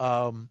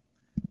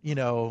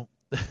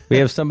 We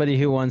have somebody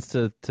who wants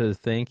to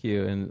thank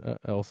you and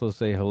also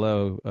say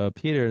hello.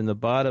 Peter, in the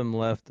bottom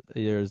left,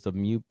 there's a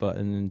mute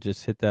button, and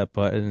just hit that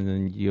button, and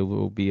then you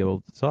will be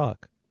able to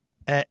talk.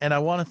 And I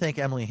want to thank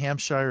Emily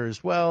Hampshire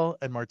as well,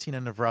 and Martina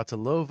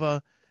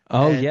Navratilova.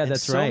 Oh, yeah,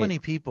 that's right.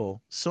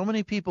 So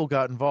many people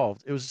got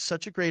involved. It was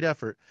such a great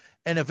effort.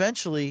 And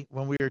eventually,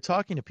 when we were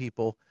talking to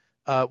people,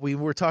 we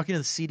were talking to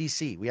the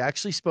CDC. We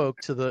actually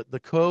spoke to the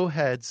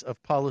co-heads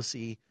of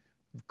policy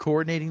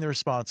coordinating the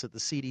response at the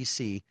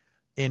CDC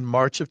in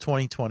March of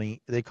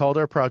 2020. They called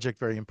our project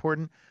very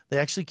important. They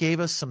actually gave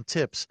us some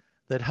tips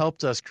that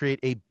helped us create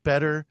a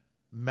better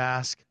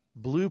mask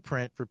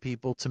blueprint for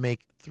people to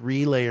make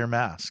 3-layer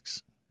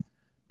masks.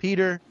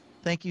 Peter,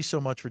 thank you so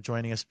much for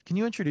joining us. Can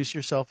you introduce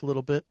yourself a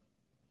little bit?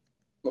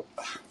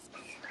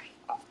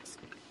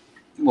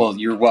 Well,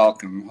 you're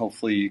welcome.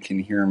 Hopefully you can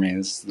hear me.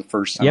 This is the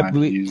first time I've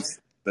used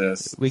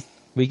this.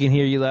 We can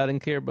hear you loud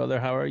and clear, brother.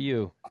 How are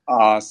you?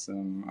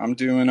 Awesome. I'm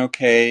doing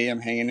okay. I'm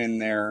hanging in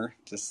there,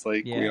 just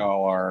like we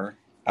all are.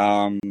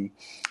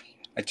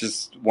 I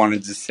just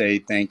wanted to say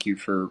thank you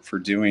for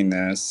doing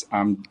this.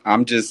 I'm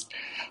just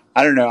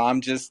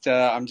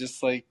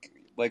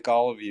like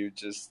all of you,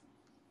 just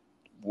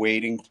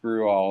wading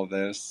through all of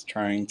this,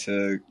 trying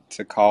to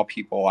call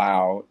people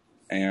out.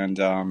 And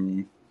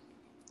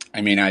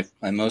I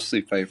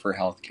mostly fight for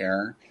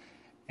healthcare,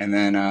 And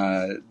then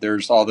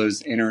there's all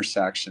those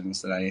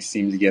intersections that I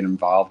seem to get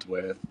involved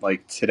with,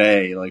 like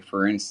today, like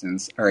for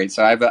instance. All right,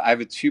 so I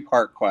have a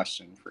two-part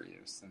question for you.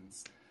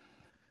 Since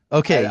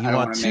Okay, I you don't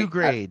want want to two make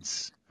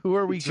grades. Who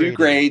are we two grading?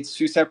 grades,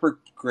 two separate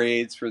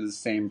grades for the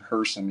same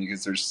person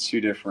because there's two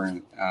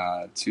different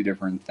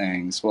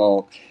things.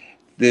 Well,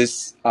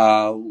 this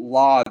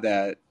law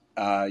that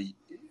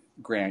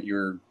Grant,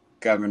 your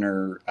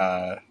governor,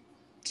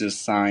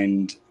 just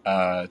signed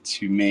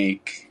to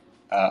make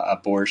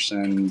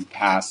abortion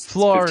past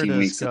 15 Florida's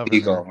weeks governor.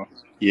 illegal.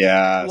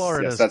 Yes,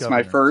 Florida's that's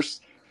governor. my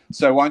first.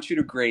 So I want you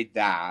to grade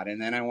that,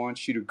 and then I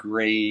want you to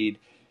grade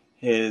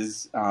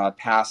his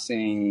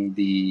passing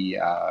the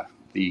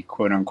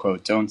quote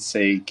unquote "Don't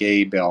Say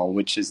Gay" bill,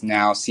 which is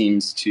now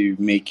seems to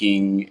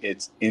making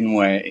its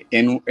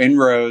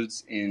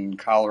inroads in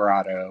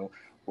Colorado,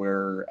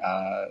 where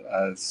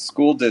a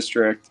school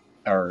district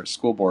or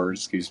school board,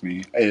 excuse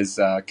me, is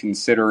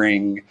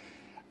considering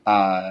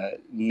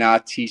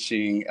not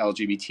teaching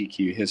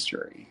LGBTQ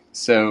history.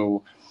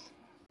 So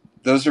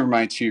those are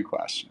my two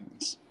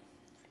questions.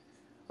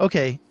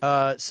 Okay,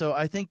 so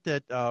I think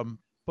that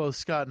both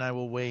Scott and I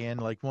will weigh in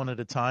like one at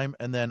a time,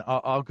 and then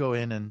I'll go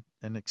in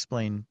and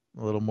explain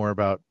a little more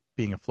about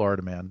being a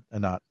Florida man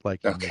and not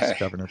liking this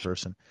governor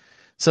person.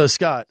 So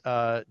Scott,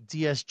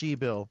 DSG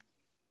bill,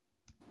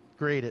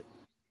 grade it.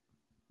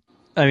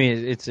 I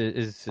mean, it's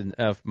an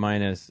F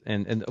minus,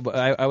 and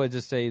I would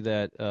just say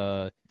that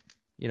the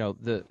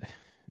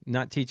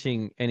not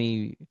teaching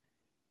any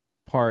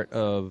part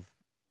of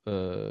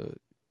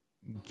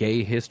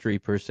gay history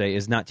per se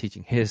is not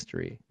teaching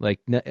history. Like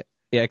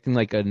acting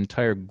like an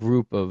entire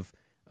group of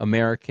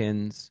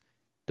Americans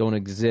don't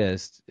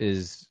exist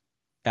is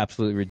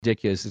absolutely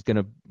ridiculous. It's going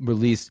to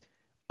release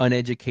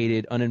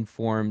uneducated,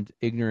 uninformed,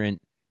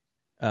 ignorant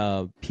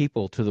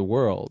people to the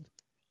world,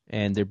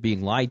 and they're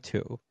being lied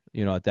to.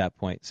 At that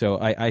point.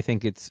 So I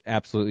think it's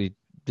absolutely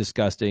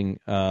disgusting.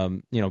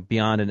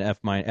 Beyond an F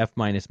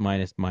minus.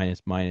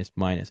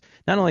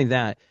 Not only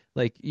that,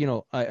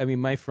 I mean,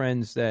 my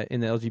friends that in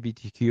the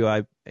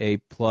LGBTQIA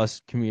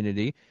plus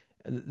community,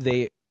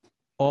 they're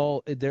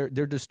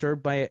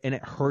disturbed by it, and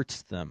it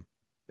hurts them.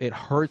 It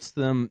hurts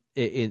them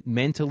it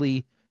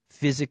mentally,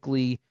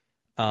 physically,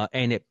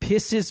 and it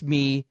pisses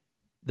me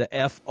the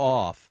F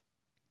off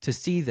to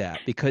see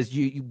that, because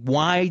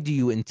why do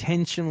you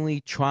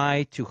intentionally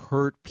try to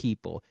hurt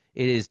people?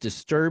 It is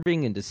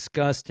disturbing and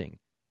disgusting.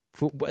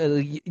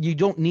 You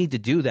don't need to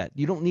do that.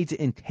 You don't need to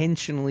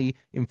intentionally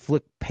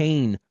inflict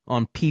pain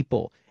on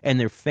people and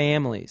their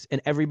families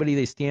and everybody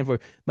they stand for.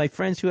 My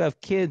friends who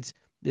have kids,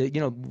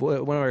 one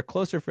of our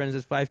closer friends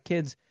has 5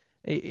 kids,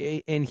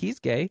 and he's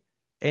gay,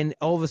 and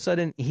all of a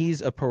sudden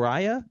he's a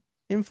pariah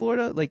in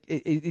Florida. Like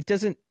it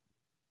doesn't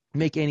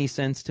make any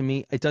sense to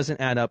me. It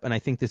doesn't add up, and I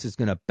think this is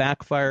going to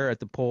backfire at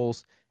the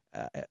polls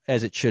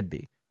as it should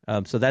be.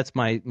 So that's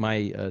my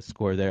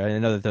score there. I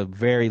know that's a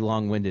very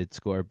long-winded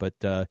score, but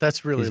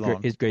that's really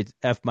long. His grade's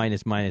F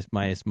minus.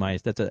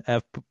 That's a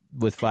F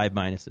with 5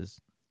 minuses.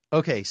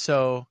 Okay,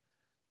 so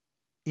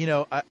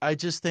I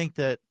just think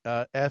that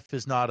F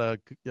is not a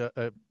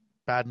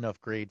bad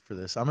enough grade for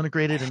this. I'm going to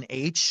grade it an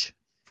H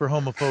for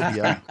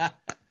homophobia.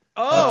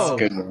 Oh,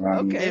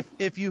 okay.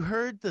 If you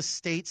heard the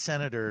state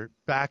senator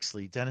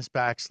Dennis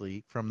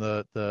Baxley from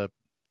the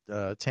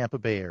Tampa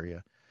Bay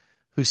area,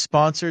 who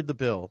sponsored the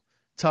bill,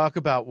 talk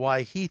about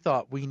why he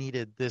thought we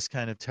needed this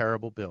kind of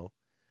terrible bill,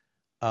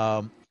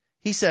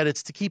 he said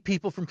it's to keep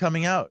people from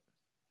coming out.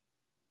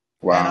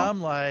 Wow. And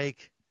I'm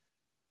like,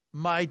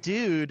 my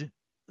dude,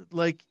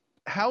 like,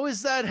 how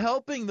is that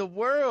helping the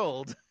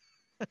world?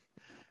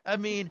 I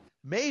mean,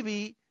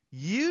 maybe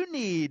you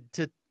need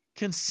to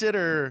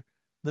consider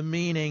the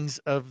meanings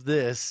of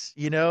this,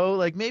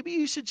 like maybe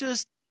you should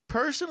just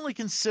personally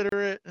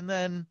consider it and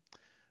then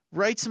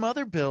write some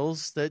other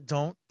bills that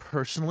don't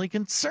personally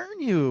concern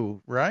you,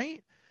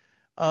 right?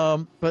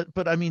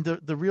 But I mean,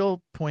 the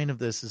real point of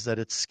this is that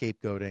it's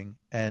scapegoating,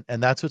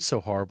 and that's what's so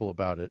horrible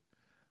about it.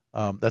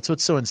 That's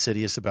what's so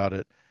insidious about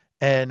it.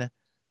 And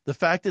the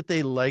fact that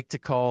they like to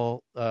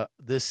call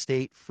this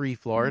state Free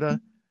Florida,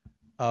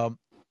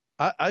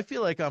 I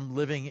feel like I'm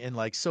living in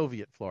like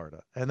Soviet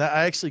Florida, and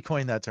I actually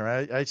coined that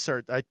term. I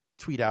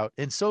tweet out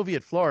in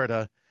Soviet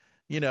Florida,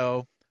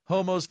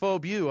 homos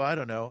phobe you. I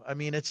don't know. I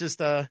mean, it's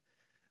just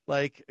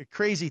like a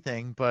crazy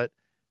thing, but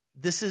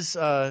this is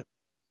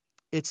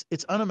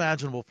it's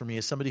unimaginable for me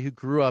as somebody who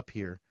grew up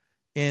here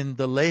in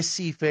the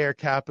laissez-faire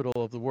capital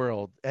of the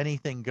world.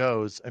 Anything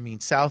goes. I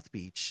mean, South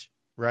Beach,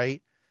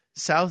 right?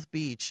 South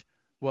Beach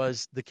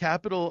was the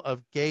capital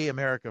of gay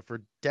America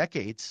for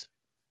decades.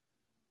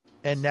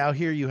 And now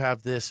here you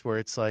have this where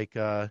it's like,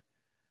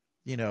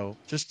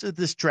 just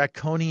this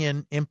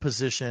draconian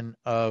imposition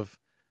of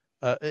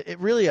it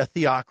really a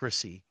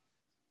theocracy.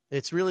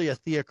 It's really a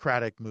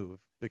theocratic move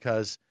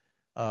because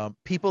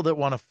people that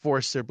want to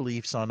force their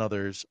beliefs on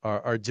others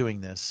are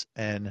doing this.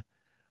 And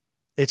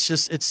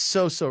it's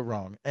so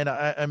wrong. And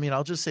I mean,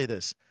 I'll just say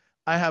this.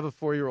 I have a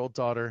 4-year-old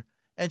daughter,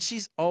 and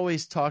she's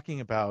always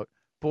talking about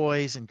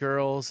boys and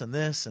girls and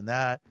this and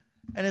that.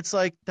 And it's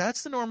like,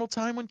 that's the normal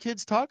time when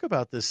kids talk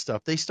about this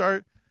stuff. They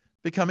start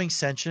becoming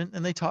sentient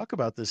and they talk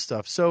about this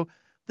stuff. So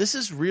this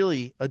is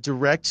really a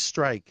direct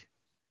strike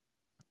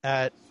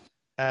at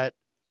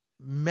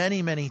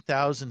many, many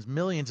thousands,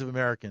 millions of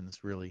Americans,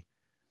 really.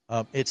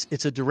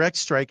 It's a direct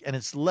strike, and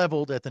it's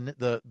leveled at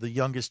the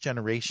youngest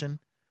generation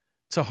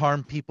to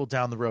harm people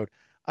down the road.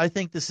 I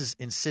think this is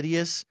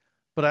insidious,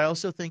 but I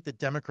also think that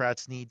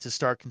Democrats need to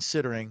start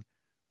considering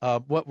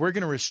what we're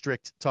going to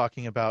restrict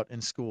talking about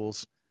in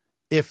schools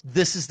if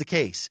this is the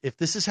case, if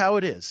this is how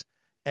it is.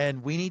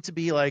 And we need to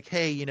be like,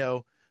 hey,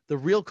 the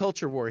real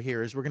culture war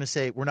here is we're going to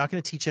say we're not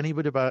going to teach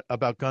anybody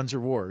about guns or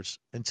wars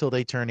until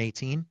they turn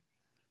 18.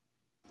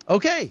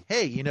 Okay,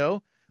 hey,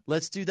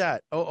 let's do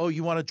that. Oh,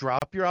 you want to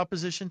drop your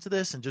opposition to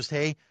this and just,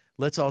 hey,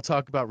 let's all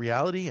talk about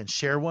reality and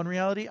share one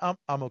reality?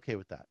 I'm okay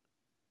with that,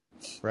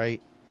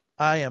 right?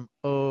 I am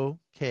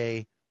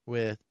okay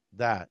with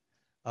that.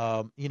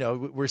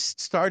 We're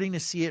starting to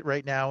see it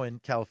right now in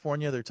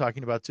California. They're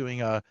talking about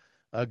doing a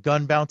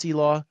gun bounty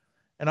law,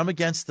 and I'm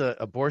against the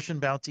abortion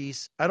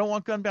bounties. I don't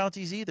want gun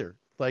bounties either.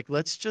 Like,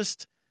 let's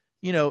just,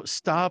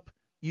 stop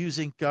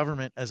using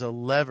government as a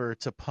lever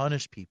to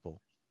punish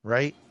people,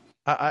 right?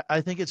 I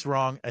think it's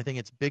wrong. I think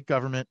it's big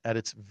government at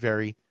its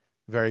very,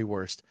 very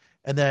worst.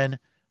 And then,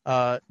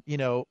 I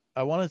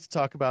wanted to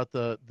talk about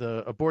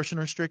the abortion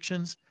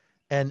restrictions,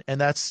 and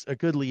that's a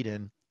good lead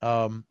in.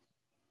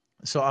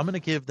 So I'm going to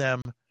give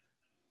them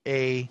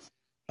a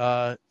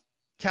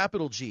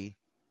capital G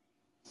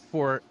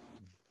for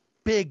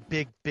big,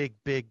 big, big,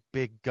 big,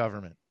 big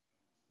government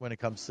when it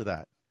comes to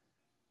that.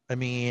 I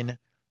mean,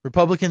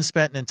 Republicans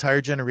spent an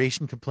entire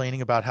generation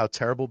complaining about how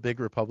terrible big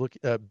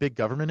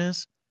government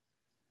is.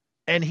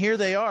 And here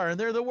they are, and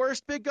they're the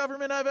worst big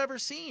government I've ever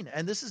seen.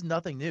 And this is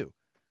nothing new.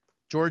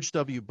 George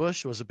W.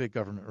 Bush was a big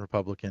government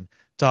Republican.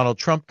 Donald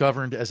Trump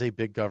governed as a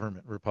big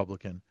government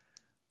Republican.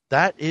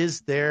 That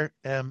is their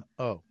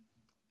MO.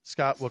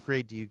 Scott, what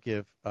grade do you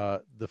give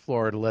the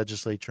Florida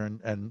legislature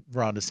and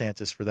Ron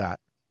DeSantis for that?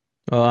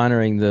 Well,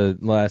 honoring the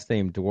last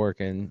name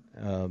Dworkin,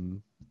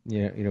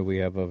 we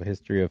have a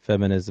history of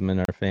feminism in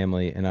our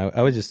family, and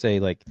I would just say,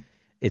 like,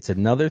 it's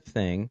another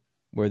thing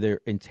where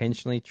they're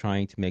intentionally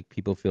trying to make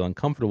people feel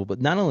uncomfortable. But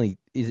not only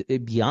is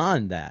it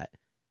beyond that,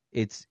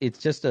 it's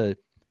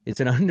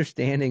an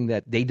understanding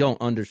that they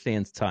don't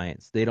understand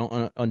science. They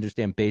don't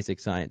understand basic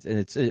science, and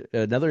it's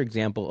another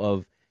example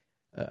of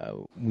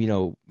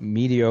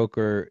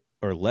mediocre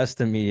or less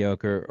than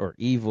mediocre or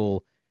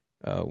evil,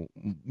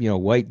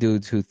 white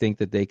dudes who think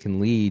that they can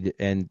lead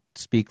and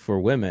speak for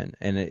women,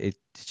 and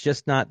it's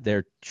just not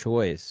their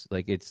choice.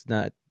 Like, it's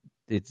not.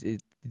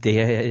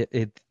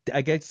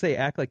 I guess they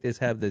act like they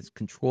have this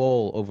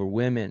control over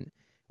women,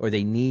 or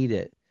they need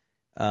it.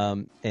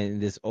 And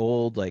this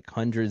old, like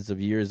hundreds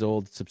of years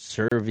old,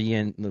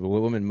 subservient, the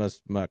woman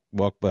must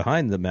walk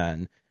behind the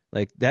man,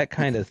 like that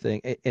kind of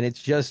thing. And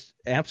it's just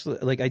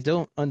absolutely, like, I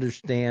don't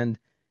understand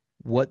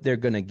what they're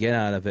going to get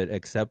out of it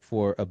except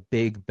for a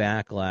big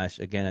backlash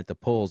again at the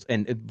polls.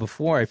 And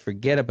before I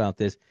forget about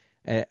this,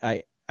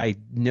 I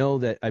know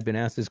that I've been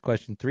asked this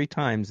question 3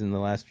 times in the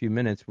last few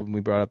minutes when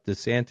we brought up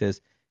DeSantis,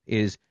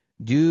 is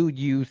do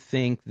you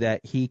think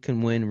that he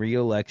can win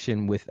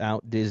re-election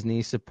without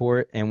Disney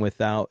support and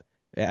without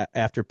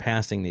after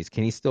passing these?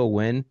 Can he still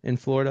win in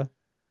Florida?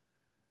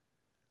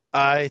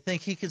 I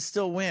think he could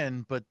still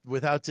win, but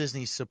without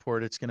Disney's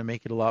support, it's going to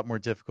make it a lot more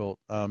difficult.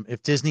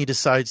 If Disney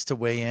decides to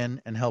weigh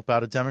in and help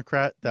out a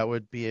Democrat, that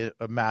would be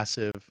a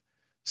massive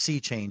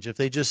sea change. If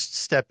they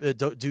just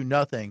do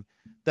nothing,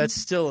 that's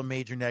still a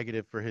major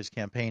negative for his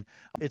campaign.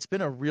 It's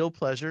been a real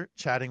pleasure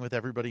chatting with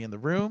everybody in the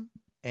room,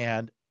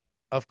 and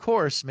of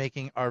course,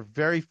 making our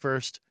very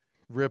first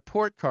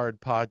Report Card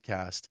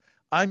podcast.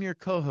 I'm your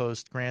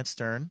co-host, Grant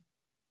Stern.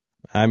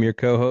 I'm your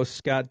co-host,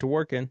 Scott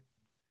Dworkin.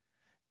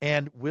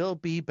 And we'll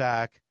be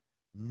back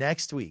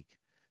next week.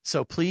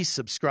 So please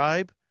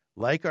subscribe,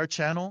 like our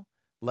channel,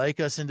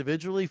 like us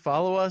individually,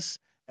 follow us.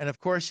 And, of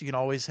course, you can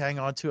always hang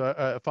on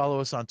to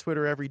follow us on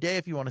Twitter every day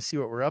if you want to see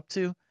what we're up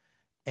to.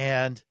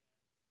 And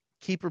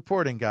keep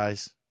reporting,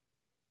 guys.